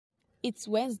It's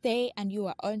Wednesday and you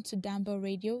are on to Dambo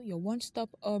Radio, your one-stop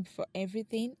hub for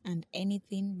everything and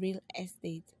anything real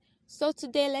estate. So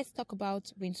today let's talk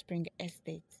about Windspring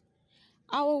Estate.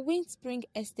 Our Windspring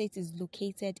Estate is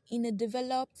located in a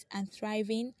developed and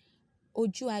thriving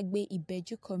Ojuagbe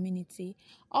Ibeju community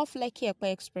off Lekki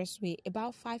Epe Expressway,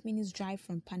 about 5 minutes drive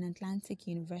from Pan Atlantic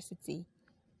University.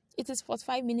 It is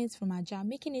 45 minutes from Ajah,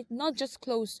 making it not just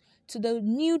close to the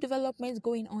new developments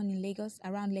going on in Lagos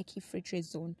around Lekki Free Trade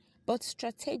Zone, but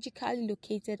strategically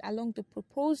located along the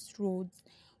proposed roads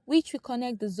which will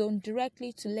connect the zone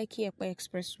directly to Lekki Epe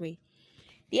Expressway.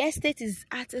 The estate is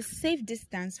at a safe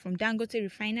distance from Dangote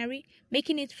Refinery,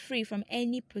 making it free from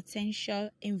any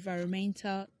potential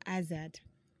environmental hazard.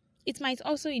 It might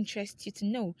also interest you to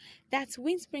know that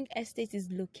Windspring Estate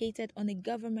is located on a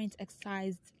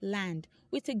government-excised land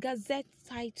with a gazette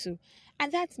title,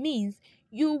 and that means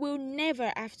you will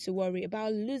never have to worry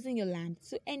about losing your land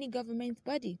to any government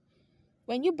body.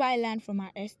 When you buy land from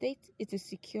our estate, it is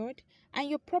secured and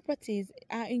your properties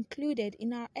are included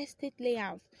in our estate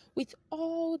layout with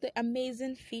all the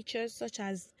amazing features such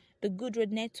as the good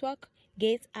road network,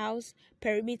 gatehouse,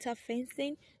 perimeter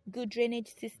fencing, good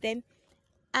drainage system,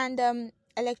 and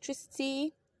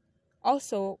electricity,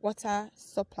 also water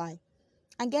supply.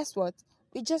 And guess what?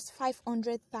 With just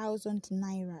 500,000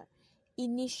 naira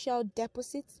initial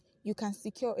deposits, you can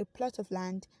secure a plot of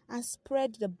land and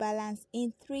spread the balance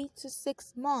in 3 to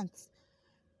 6 months.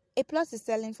 A plot is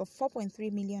selling for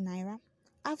 4.3 million naira.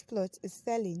 Half plot is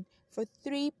selling for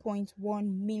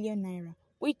 3.1 million naira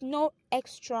with no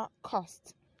extra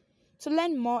cost. To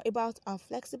learn more about our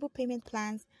flexible payment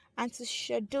plans and to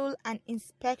schedule an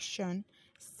inspection,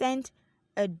 send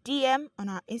a DM on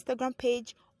our Instagram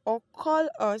page or call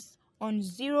us on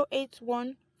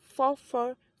 081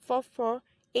 4444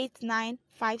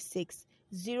 8956,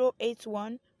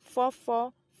 081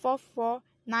 4444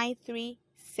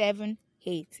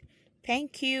 9378.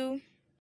 Thank you.